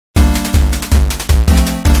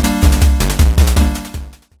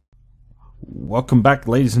Welcome back,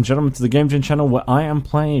 ladies and gentlemen, to the Game Gent channel where I am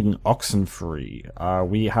playing Oxenfree.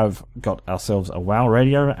 We have got ourselves a WoW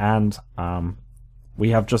radio, and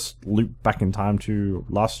we have just looped back in time to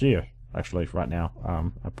last year, actually, right now.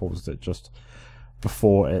 I paused it just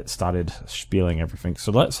before it started spieling everything.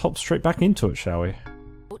 So let's hop straight back into it, shall we?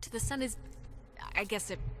 The sun is... I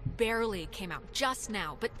guess it barely came out just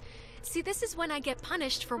now, but... See, this is when I get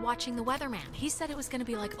punished for watching the weatherman. He said it was gonna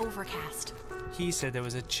be like overcast. He said there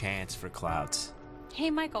was a chance for clouds. Hey,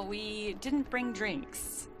 Michael, we didn't bring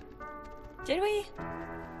drinks. Did we?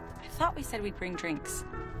 I thought we said we'd bring drinks.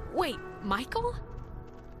 Wait, Michael?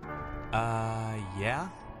 Yeah?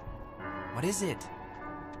 What is it?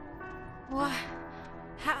 What?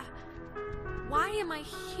 Why am I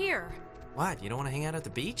here? What, you don't want to hang out at the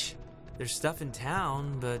beach? There's stuff in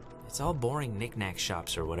town, but it's all boring knick-knack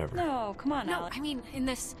shops or whatever. No, come on, No, Alex. I mean, in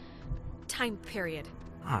this time period.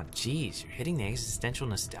 Ah, geez, you're hitting the existential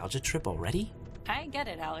nostalgia trip already? I get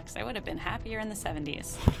it, Alex. I would have been happier in the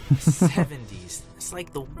 70s. 70s. It's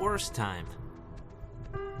like the worst time.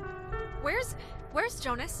 Where's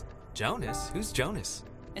Jonas? Jonas? Who's Jonas?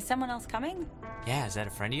 Is someone else coming? Yeah, is that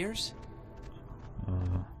a friend of yours?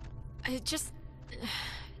 Just...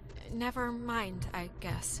 never mind, I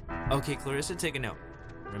guess. Okay, Clarissa, take a note.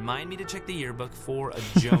 Remind me to check the yearbook for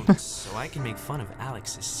a Jonas so I can make fun of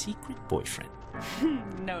Alex's secret boyfriend.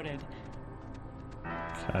 Noted.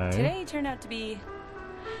 Okay. Today turned out to be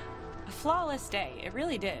a flawless day. It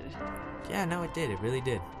really did. Yeah, no, it did. It really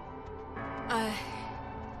did.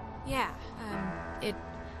 Yeah, it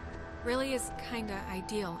really is kinda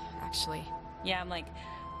ideal, actually. Yeah, I'm like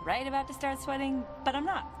right about to start sweating, but I'm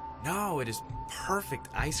not. No, it is perfect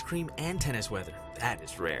ice cream and tennis weather. That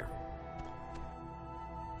is rare.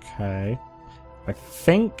 Okay. I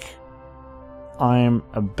think I'm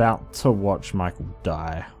about to watch Michael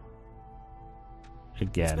die.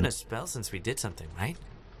 Again. It's been a spell since we did something, right?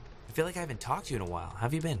 I feel like I haven't talked to you in a while. How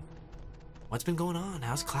have you been? What's been going on?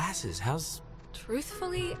 How's classes? How's...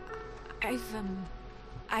 Truthfully, I've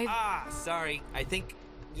sorry. I think...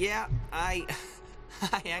 Yeah, I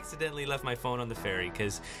accidentally left my phone on the ferry,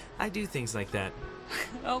 because I do things like that.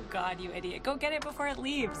 Oh God, you idiot. Go get it before it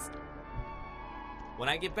leaves. When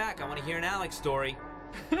I get back, I want to hear an Alex story.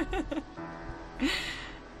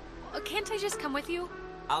 Can't I just come with you?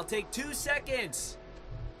 I'll take 2 seconds.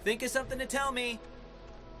 Think of something to tell me.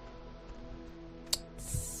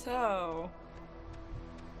 So...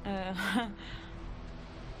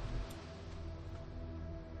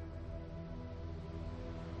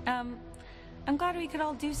 I'm glad we could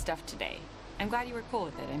all do stuff today. I'm glad you were cool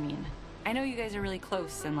with it, I mean. I know you guys are really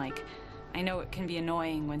close, and like, I know it can be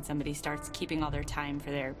annoying when somebody starts keeping all their time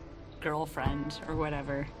for their girlfriend or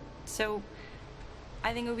whatever. So,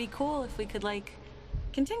 I think it would be cool if we could, like,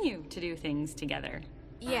 continue to do things together.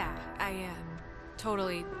 Yeah, I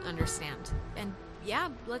totally understand. And yeah,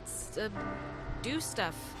 let's do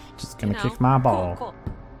stuff. Just gonna you know. kick my ball. Cool.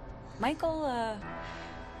 Michael,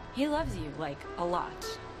 he loves you, like, a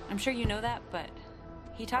lot. I'm sure you know that, but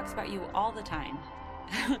he talks about you all the time.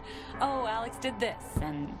 Oh, Alex did this,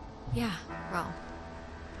 and... Yeah, well,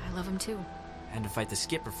 I love him too. I had to fight the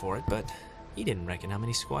skipper for it, but he didn't reckon how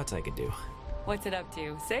many squats I could do. What's it up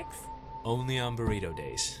to, 6? Only on burrito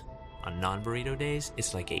days. On non-burrito days,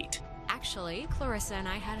 it's like 8. Actually, Clarissa and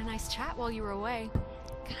I had a nice chat while you were away.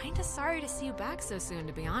 Kinda sorry to see you back so soon,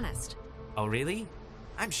 to be honest. Oh, really?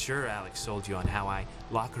 I'm sure Alex sold you on how I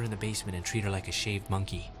lock her in the basement and treat her like a shaved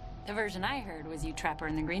monkey. The version I heard was you trap her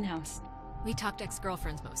in the greenhouse. We talked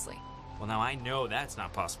ex-girlfriends mostly. Well, now I know that's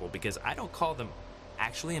not possible because I don't call them...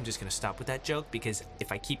 Actually, I'm just going to stop with that joke because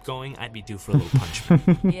if I keep going, I'd be due for a little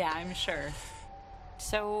punishment. Yeah, I'm sure.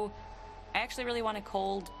 So, I actually really want a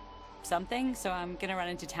cold something, so I'm gonna run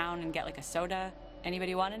into town and get like a soda.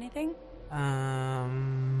 Anybody want anything?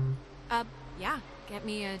 Yeah, get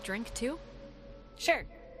me a drink too? Sure.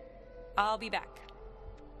 I'll be back.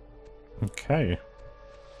 Okay.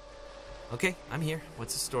 Okay, I'm here.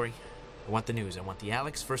 What's the story? I want the news. I want the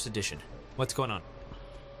Alex first edition. What's going on?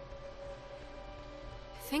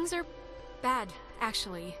 Things are bad,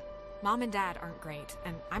 actually. Mom and Dad aren't great,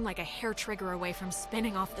 and I'm like a hair trigger away from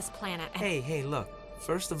spinning off this planet. And Hey, look.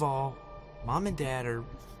 First of all, Mom and Dad are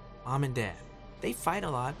Mom and Dad. They fight a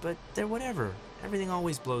lot, but they're whatever. Everything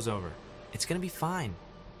always blows over. It's gonna be fine.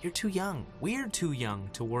 You're too young. We're too young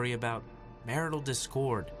to worry about marital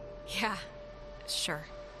discord. Yeah, sure.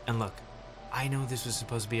 And look, I know this was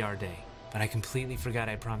supposed to be our day, but I completely forgot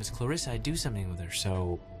I promised Clarissa I'd do something with her,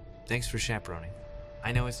 so thanks for chaperoning.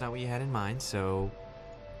 I know it's not what you had in mind, so...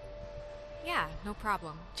 Yeah, no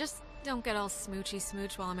problem. Just don't get all smoochy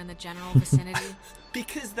smooch while I'm in the general vicinity.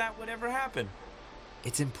 Because that would ever happen.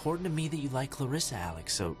 It's important to me that you like Clarissa,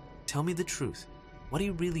 Alex, so tell me the truth. What do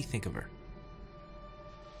you really think of her?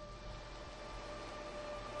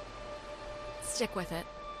 Stick with it.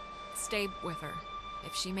 Stay with her.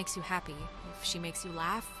 If she makes you happy, if she makes you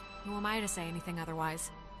laugh, who am I to say anything otherwise?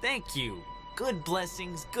 Thank you. Good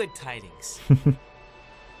blessings, good tidings.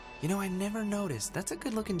 You know, I never noticed. That's a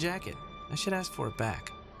good-looking jacket. I should ask for it back.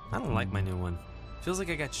 I don't like my new one. Feels like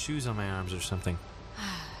I got shoes on my arms or something.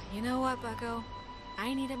 You know what, Bucko?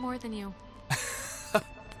 I need it more than you.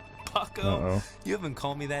 Bucko? Uh-oh. You haven't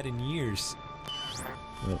called me that in years.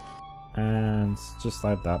 Yep. And just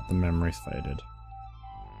like that, the memory's faded.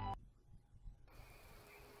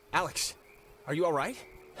 Alex, are you all right?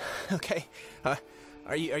 Okay.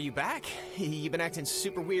 Are you back? You've been acting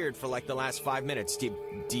super weird for like the last 5 minutes. Do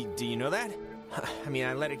you know that? I mean,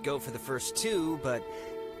 I let it go for the first 2, but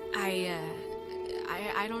I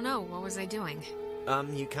don't know. What was I doing?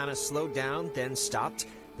 you kind of slowed down, then stopped.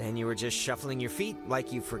 Then you were just shuffling your feet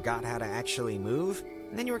like you forgot how to actually move.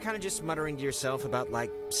 And then you were kind of just muttering to yourself about,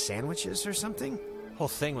 like, sandwiches or something. Whole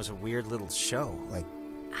thing was a weird little show, like...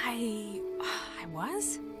 I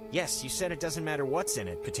was? Yes, you said it doesn't matter what's in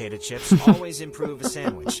it. Potato chips always improve a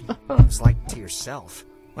sandwich. It's like to yourself.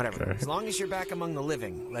 Whatever. Okay. As long as you're back among the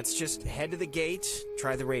living, let's just head to the gate,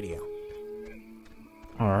 try the radio.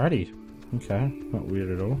 Alrighty. Okay. Not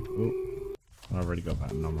weird at all. Ooh. I already got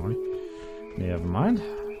that anomaly. Never mind.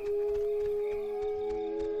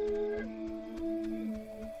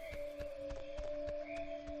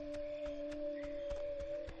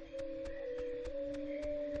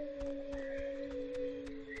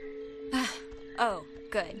 Oh,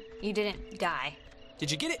 good. You didn't die. Did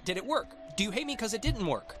you get it? Did it work? Do you hate me because it didn't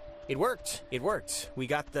work? It worked. It worked. We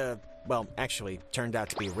got the... Well, actually, turned out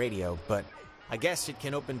to be a radio, but I guess it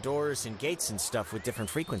can open doors and gates and stuff with different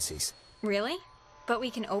frequencies. Really? But we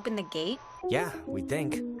can open the gate? Yeah, we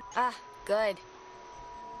think. Ah, good.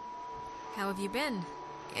 How have you been?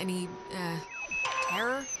 Any,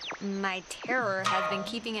 terror? My terror has been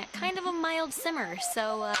keeping it kind of a mild simmer,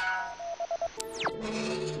 so,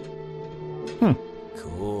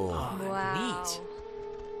 Cool. wow. Neat.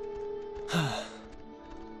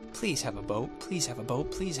 Please have a boat. Please have a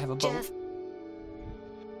boat. Please have a boat. Just...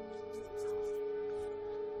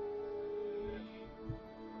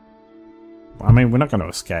 I mean, we're not going to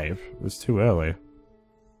escape. It's too early.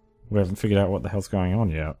 We haven't figured out what the hell's going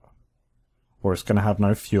on yet. Or it's going to have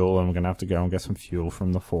no fuel and we're going to have to go and get some fuel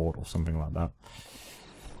from the fort or something like that.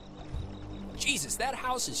 Jesus, that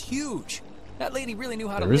house is huge. That lady really knew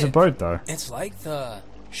how to There is a live. boat, though. It's like the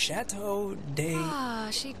Chateau de... Ah,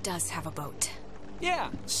 she does have a boat.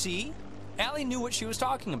 Yeah, see? Allie knew what she was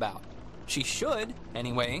talking about. She should,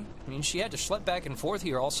 anyway. I mean, she had to schlep back and forth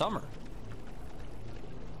here all summer.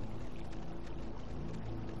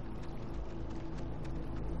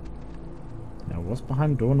 Now, what's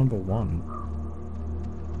behind door number 1?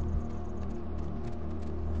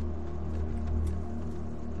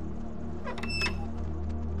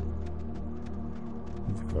 What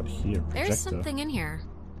have we got here? There's Projector. something in here.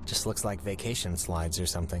 Just looks like vacation slides or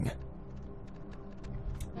something.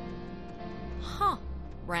 Huh.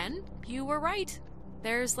 Ren, you were right.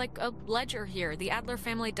 There's like a ledger here. The Adler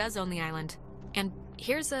family does own the island. And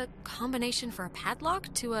here's a combination for a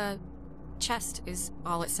padlock to a chest is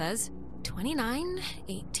all it says. 29,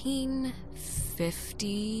 18,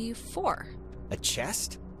 54. A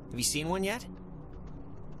chest? Have you seen one yet?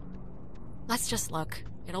 Let's just look.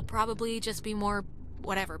 It'll probably just be more,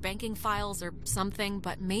 whatever, banking files or something,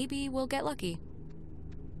 but maybe we'll get lucky.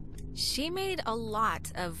 She made a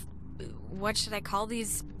lot of, what should I call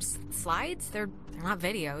these slides? They're not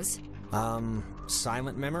videos.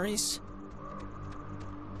 Silent memories?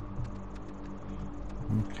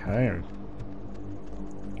 Okay.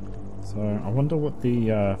 So, I wonder what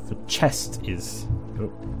the chest is.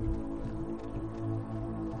 Oh.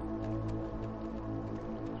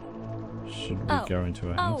 Should we go into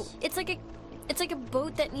a house? it's like a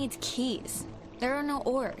boat that needs keys. There are no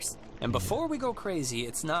oars. And before we go crazy,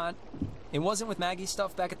 it wasn't with Maggie's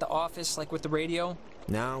stuff back at the office, like with the radio?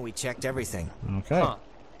 No, we checked everything. Okay. Huh.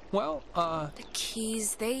 Well, The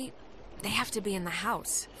keys, they have to be in the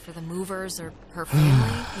house for the movers or her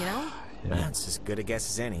family, you know? Yeah. That's as good a guess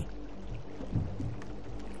as any.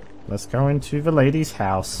 Let's go into the lady's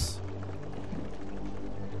house.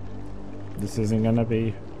 This isn't gonna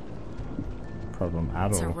be a problem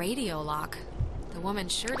at It's a all. radio lock. The woman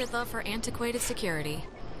sure did love her antiquated security.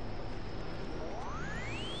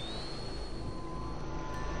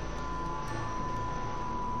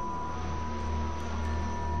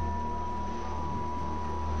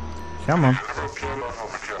 Come on.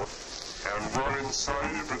 And run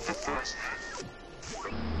inside with the first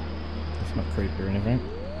It's not creepy or anything.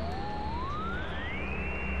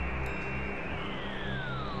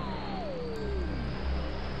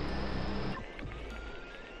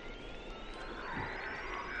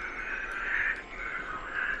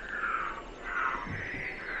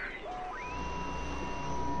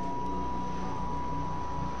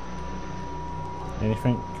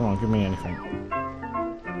 Anything? Come on, give me anything.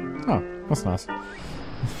 Oh, that's nice.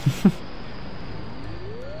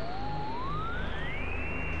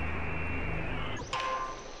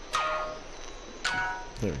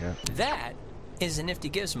 There we go. That is a nifty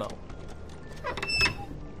gizmo.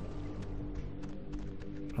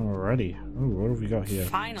 Alrighty. Oh, what have we got here?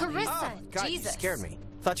 Finally. Clarissa, Oh, God, Jesus. you scared me.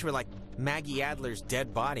 Thought you were like Maggie Adler's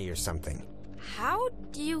dead body or something. How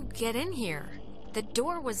do you get in here? The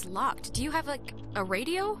door was locked. Do you have, like, a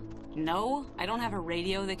radio? No, I don't have a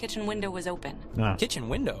radio. The kitchen window was open. Ah, Kitchen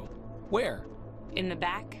window? Where? In the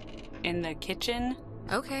back? In the kitchen?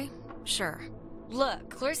 Okay, sure. Look,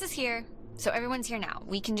 Clarissa's here, so everyone's here now.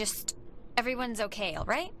 We can just... Everyone's okay,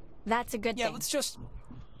 alright? That's a good Yeah, thing. let's just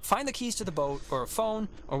find the keys to the boat or a phone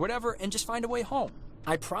or whatever and just find a way home.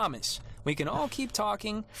 I promise. We can all keep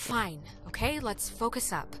talking. Fine, okay? Let's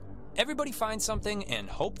focus up. Everybody find something and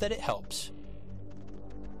hope that it helps.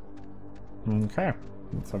 okay.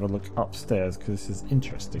 Let's have a look upstairs because this is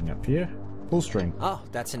interesting up here. Pull string. Oh,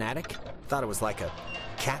 that's an attic? Thought it was like a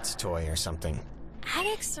cat's toy or something.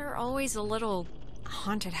 Attics are always a little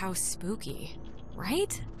haunted house spooky,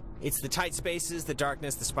 right? It's the tight spaces, the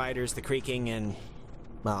darkness, the spiders, the creaking, and...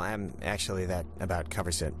 Well, actually, that about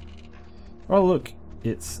covers it. Oh, look.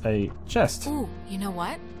 It's a chest. Ooh, you know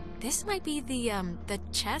what? This might be the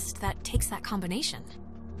chest that takes that combination.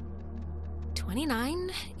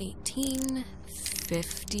 29, 18,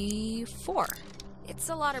 54. It's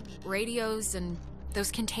a lot of radios and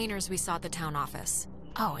those containers we saw at the town office.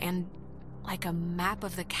 Oh, and like a map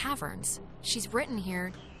of the caverns. She's written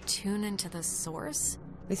here, tune into the source.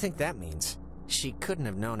 What do you think that means? She couldn't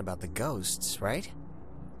have known about the ghosts, right?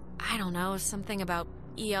 I don't know, something about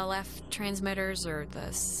ELF transmitters or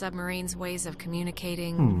the submarine's ways of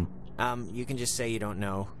communicating. You can just say you don't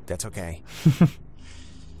know. That's okay.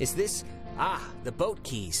 Is this... Ah, the boat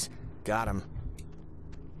keys. Got 'em.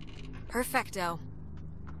 Perfecto.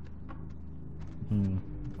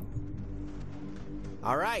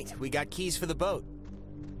 All right, we got keys for the boat.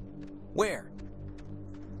 Where?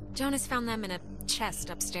 Jonas found them in a chest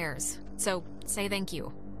upstairs. So, say thank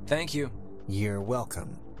you. Thank you. You're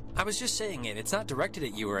welcome. I was just saying it. It's not directed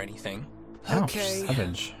at you or anything. Ouch, Okay.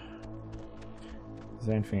 savage. Is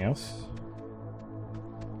there anything else?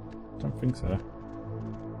 Don't think so.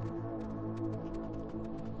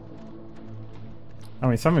 I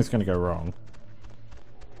mean, something's gonna go wrong.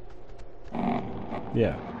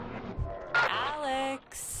 Yeah.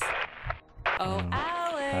 Alex! Oh,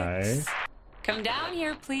 Alex! Okay. Come down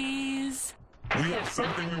here, please. We have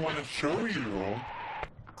something we want to show you.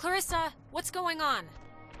 Clarissa, what's going on?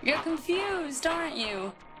 You're confused, aren't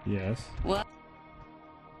you? Yes. What?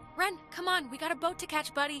 Ren, come on, we got a boat to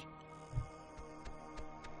catch, buddy.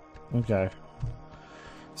 Okay.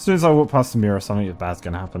 As soon as I walk past the mirror, something bad's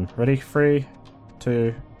gonna happen. Ready? 3,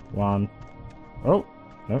 2, 1. Oh!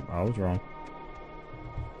 Nope, I was wrong.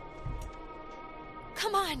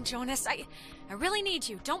 Come on, Jonas, I really need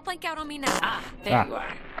you. Don't blank out on me now. Ah, there you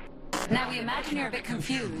are. Now we imagine you're a bit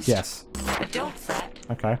confused. Yes. But don't fret.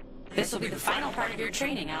 Okay. This will be the final part of your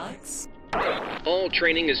training, Alex. All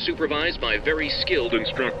training is supervised by very skilled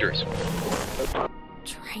instructors.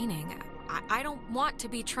 Training? I don't want to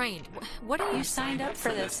be trained. What are You you... signed up for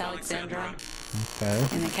this, Alexandra.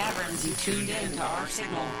 Okay. In the caverns, you tuned in to our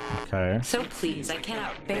signal. Okay. So please, I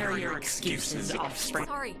cannot bear your excuses, offspring.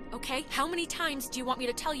 Sorry, okay? How many times do you want me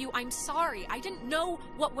to tell you I'm sorry? I didn't know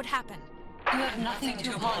what would happen. You have nothing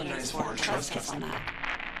to apologize for. Trust us on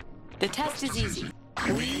that. The test is easy.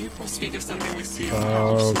 We will speak of something we see.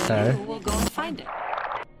 Okay. You will go and find it.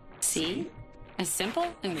 See? As simple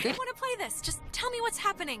and I good. want to play this. Just tell me what's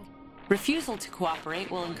happening. Refusal to cooperate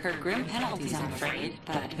will incur grim penalties, I'm afraid,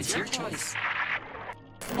 but it's your choice.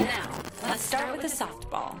 Now, let's start with the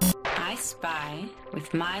softball. I spy,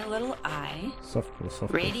 with my little eye, Softball,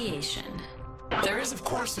 softball. radiation. There is, of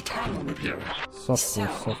course, a time limit here.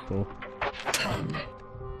 Softball, softball.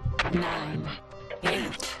 10, 9,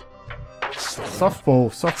 8, Softball,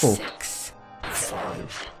 softball. 6,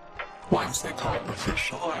 5. Once they call it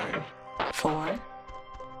official. 4,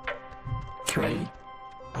 3,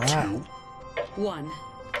 Ah. 1.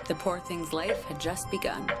 The poor thing's life had just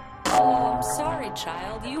begun. Oh, I'm sorry,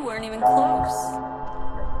 child. You weren't even close.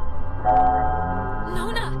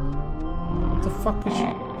 Nona! What the fuck is she?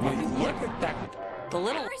 Look at that. The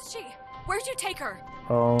little... Where is she? Where'd you take her?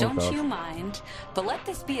 Oh, Don't God. you mind, but let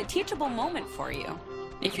this be a teachable moment for you.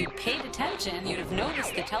 If you'd paid attention, you'd have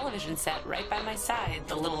noticed the television set right by my side,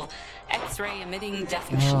 the little X-ray emitting death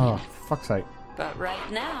machine. Oh, fuck's sake. But right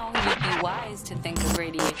now, you'd be wise to think of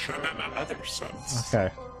radiation In another sense. Okay.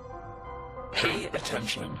 Pay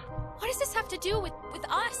attention. What does this have to do with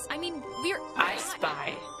us? I mean, we're... I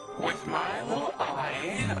spy. With my little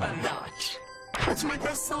eye, a knot. Let's make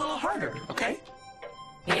this a little harder, okay?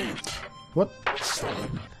 8, What?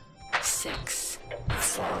 7, 6,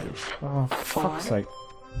 5, Oh, fuck's sake.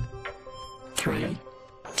 3.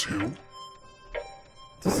 2.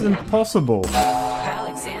 This is impossible.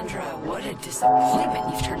 Alexandra, what a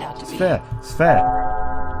disappointment you've turned out to be. It's fair. It's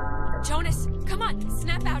fair. Jonas, come on,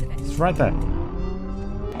 snap out of it. It's right there.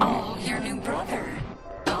 Oh, your new brother.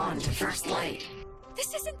 Gone to first light.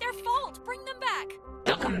 This isn't their fault. Bring them back.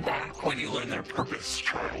 They'll come back. When you learn their purpose,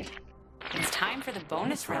 child. It's time for the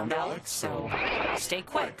bonus round, Alex, so stay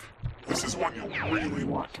quick. This is one you'll really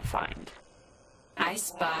want. To find. I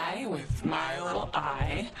spy with my little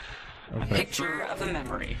eye a Okay. picture of a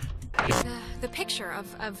memory. The picture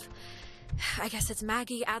of... I guess it's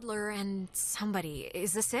Maggie, Adler, and somebody.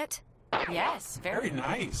 Is this it? Yes, Very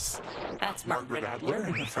nice. That's Margaret Adler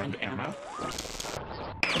and her friend Anna.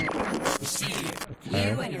 See,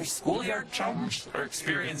 you and your schoolyard chums are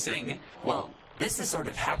experiencing, well, this has sort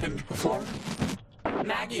of happened before.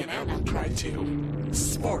 Maggie and Anna tried to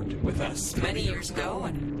sport with us many years ago,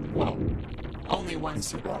 and, well, only one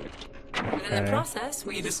survived. And in the process,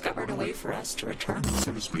 we discovered a way for us to return.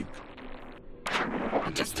 So to speak.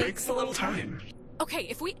 It just takes a little time.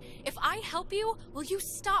 Okay, if I help you, will you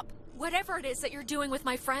stop whatever it is that you're doing with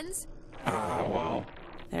my friends? Well,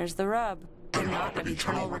 There's the rub. They're not of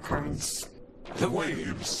eternal recurrence. the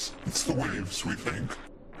waves. It's the waves, we think.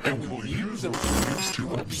 And we will use those waves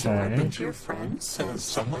to absorb Okay. into your friends as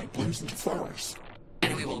sunlight blooms into flowers.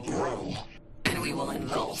 And we will grow. And we will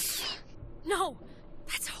engulf. No,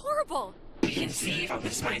 that's horrible. We can see how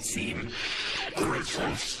this might seem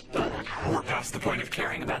graceless, but we're past the point of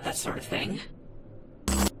caring about that sort of thing.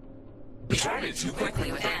 We tried it too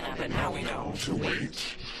quickly with Anna, but now we know. To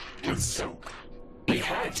wait and soak. We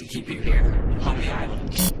had to keep you here, on the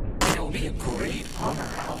island. And it will be a great honor,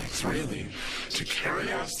 Alex, Really, to carry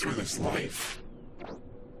us through this life.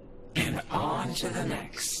 and on to the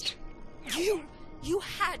next. You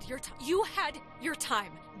had your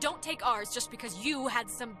time. Don't take ours just because you had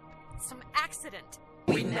some accident.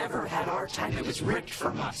 We never had our time. It was ripped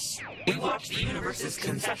from us. We watched the universe's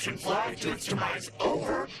conception fly to its demise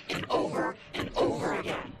over and over and over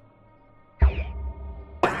again.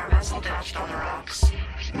 When our vessel touched on the rocks,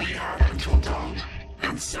 we had until dawn,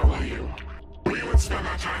 and so will you. We would spend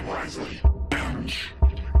that time wisely, and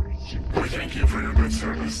we thank you for your good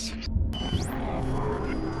service.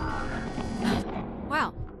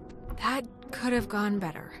 Well, that could have gone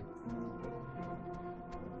better.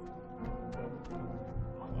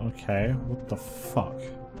 Okay, what the fuck?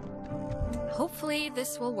 Hopefully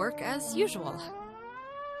this will work as usual.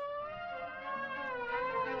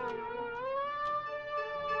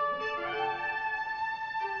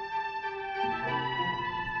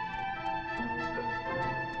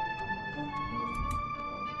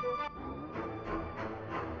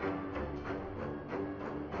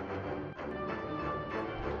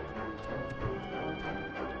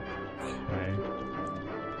 Okay.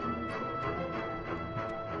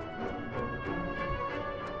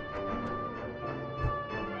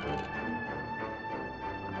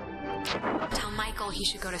 Tell Michael he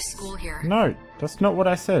should go to school here. No, that's not what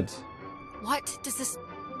I said. What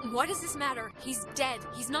does this matter? He's dead.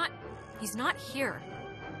 He's not here.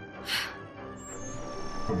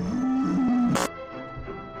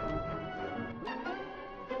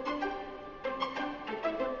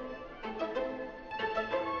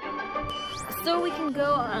 So we can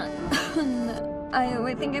go on.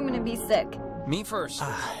 I think I'm gonna be sick. Me first.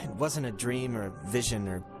 It wasn't a dream or a vision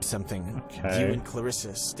or something. Okay. You and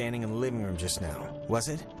Clarissa standing in the living room just now, was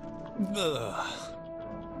it? Ugh.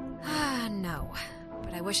 No.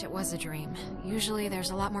 But I wish it was a dream. Usually there's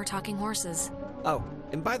a lot more talking horses. Oh,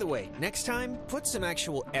 and by the way, next time, put some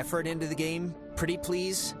actual effort into the game, pretty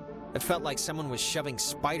please. It felt like someone was shoving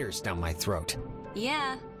spiders down my throat.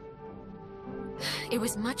 Yeah. It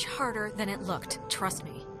was much harder than it looked, trust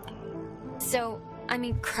me. So, I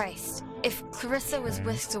mean, Christ. If Clarissa was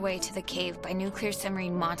whisked away to the cave by nuclear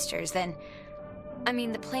submarine monsters, then... I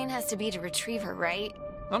mean, the plan has to be to retrieve her, right?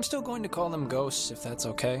 I'm still going to call them ghosts, if that's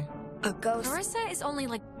okay. A ghost? Clarissa is only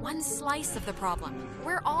like one slice of the problem.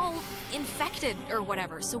 We're all infected or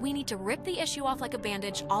whatever, so we need to rip the issue off like a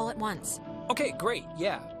bandage all at once. Okay, great,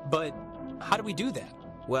 yeah. But how do we do that?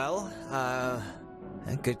 Well,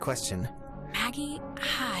 good question. Maggie?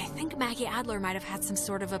 I think Maggie Adler might have had some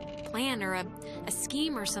sort of a plan or a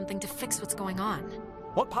scheme or something to fix what's going on.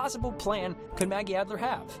 What possible plan could Maggie Adler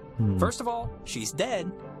have? First of all, she's dead.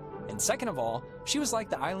 And second of all, she was like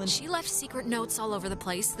the island... She left secret notes all over the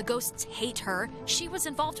place. The ghosts hate her. She was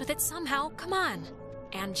involved with it somehow. Come on.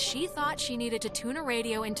 And she thought she needed to tune a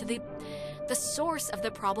radio into the source of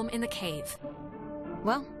the problem in the cave.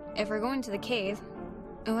 Well, if we're going to the cave...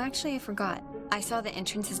 Oh, actually, I forgot. I saw the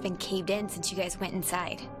entrance has been caved in since you guys went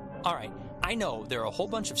inside. Alright, I know there are a whole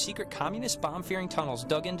bunch of secret communist bomb-fearing tunnels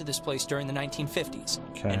dug into this place during the 1950s.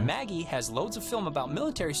 Okay. And Maggie has loads of film about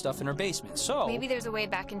military stuff in her basement, so... Maybe there's a way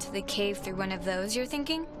back into the cave through one of those, you're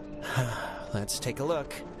thinking? Let's take a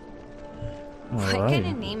look. What kind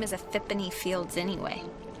of name is Epiphany Fields anyway?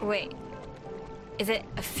 Wait, is it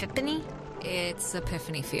Epiphany? It's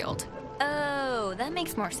Epiphany Field. Oh, that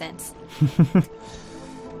makes more sense.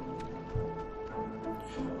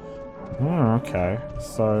 Oh, okay,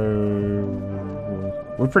 so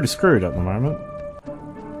we're pretty screwed at the moment.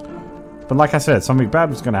 But like I said, something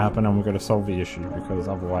bad was going to happen and we're going to solve the issue, because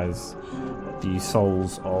otherwise the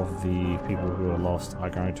souls of the people who are lost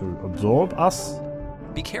are going to absorb us.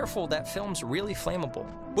 Be careful, that film's really flammable.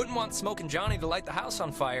 Wouldn't want Smokin' Johnny to light the house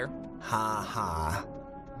on fire. Ha ha.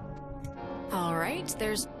 Alright,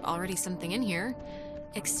 there's already something in here.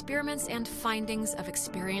 Experiments and Findings of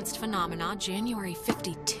Experienced Phenomena, January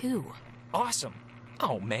 52. Awesome.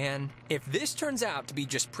 Oh man, if this turns out to be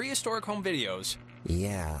just prehistoric home videos...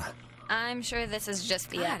 Yeah. I'm sure this is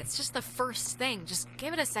just the... God, it's just the first thing. Just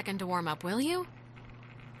give it a second to warm up, will you?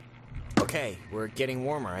 Okay, we're getting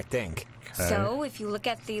warmer, I think. Okay. So, if you look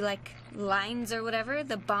at the, lines or whatever,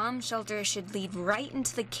 the bomb shelter should lead right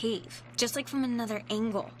into the cave. Just like from another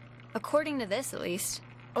angle. According to this, at least.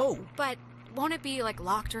 Oh. But won't it be,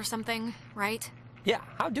 locked or something, right? Yeah,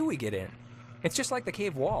 how do we get in? It's just like the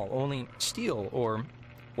cave wall, only steel or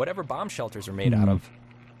whatever bomb shelters are made out of.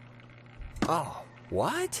 Oh,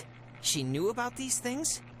 what? She knew about these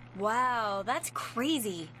things? Wow, that's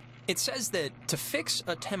crazy. It says that to fix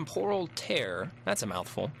a temporal tear, that's a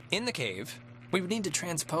mouthful, in the cave, we would need to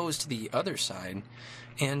transpose to the other side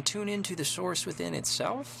and tune into the source within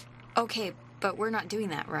itself? Okay, but we're not doing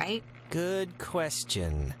that, right? Good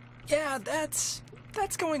question. Yeah, that's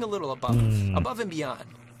going a little above and beyond.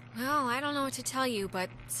 Well, I don't know what to tell you, but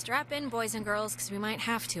strap in, boys and girls, because we might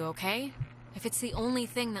have to, okay? If it's the only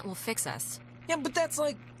thing that will fix us. Yeah, but that's,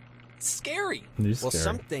 scary. Well,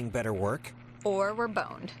 something better work. Or we're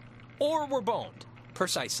boned. Or we're boned.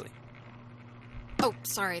 Precisely. Oh,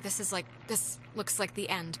 sorry, this looks like the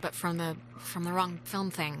end, but from the wrong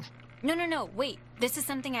film thing. No, wait. This is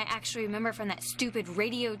something I actually remember from that stupid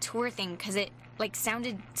radio tour thing, because it,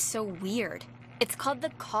 sounded so weird. It's called the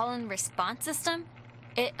call and response system.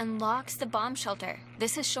 It unlocks the bomb shelter.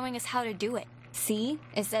 This is showing us how to do it. See?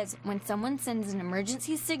 It says, when someone sends an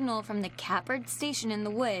emergency signal from the Cappard station in the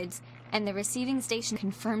woods, and the receiving station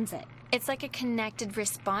confirms it. It's like a connected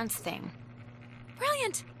response thing.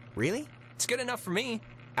 Brilliant! Really? It's good enough for me.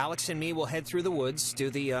 Alex and me will head through the woods, do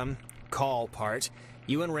the, call part.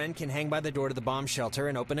 You and Ren can hang by the door to the bomb shelter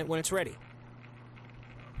and open it when it's ready.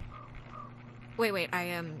 Wait,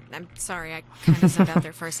 I'm sorry, I kind of zoned out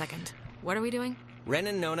there for a second. What are we doing? Ren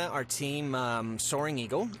and Nona are team, Soaring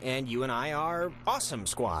Eagle, and you and I are Awesome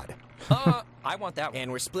Squad. I want that one.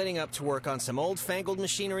 And we're splitting up to work on some old-fangled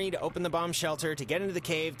machinery to open the bomb shelter, to get into the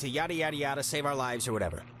cave, to yada yada yada, save our lives or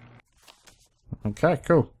whatever. Okay,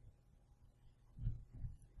 cool.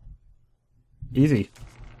 Easy.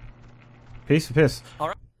 Piece of piss.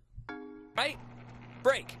 Alright. Right?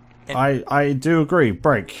 Break. And I do agree.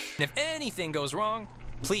 Break. if anything goes wrong,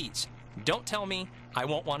 please, don't tell me. I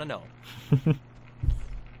won't want to know.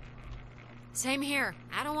 Same here.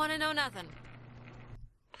 I don't want to know nothing.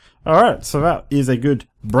 Alright, so that is a good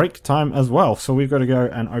break time as well. So we've got to go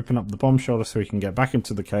and open up the bomb shelter so we can get back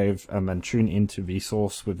into the cave and then tune into the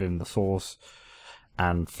source within the source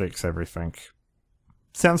and fix everything.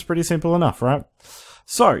 Sounds pretty simple enough, right?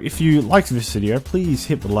 So, if you liked this video, please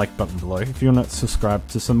hit the like button below. If you're not subscribed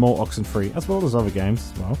to some more Oxenfree, as well as other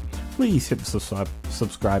games as well, please hit the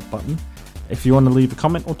subscribe button. If you want to leave a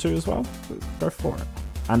comment or two as well, go for it.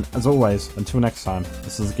 And as always, until next time,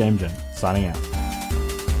 this is Game Gent, signing out.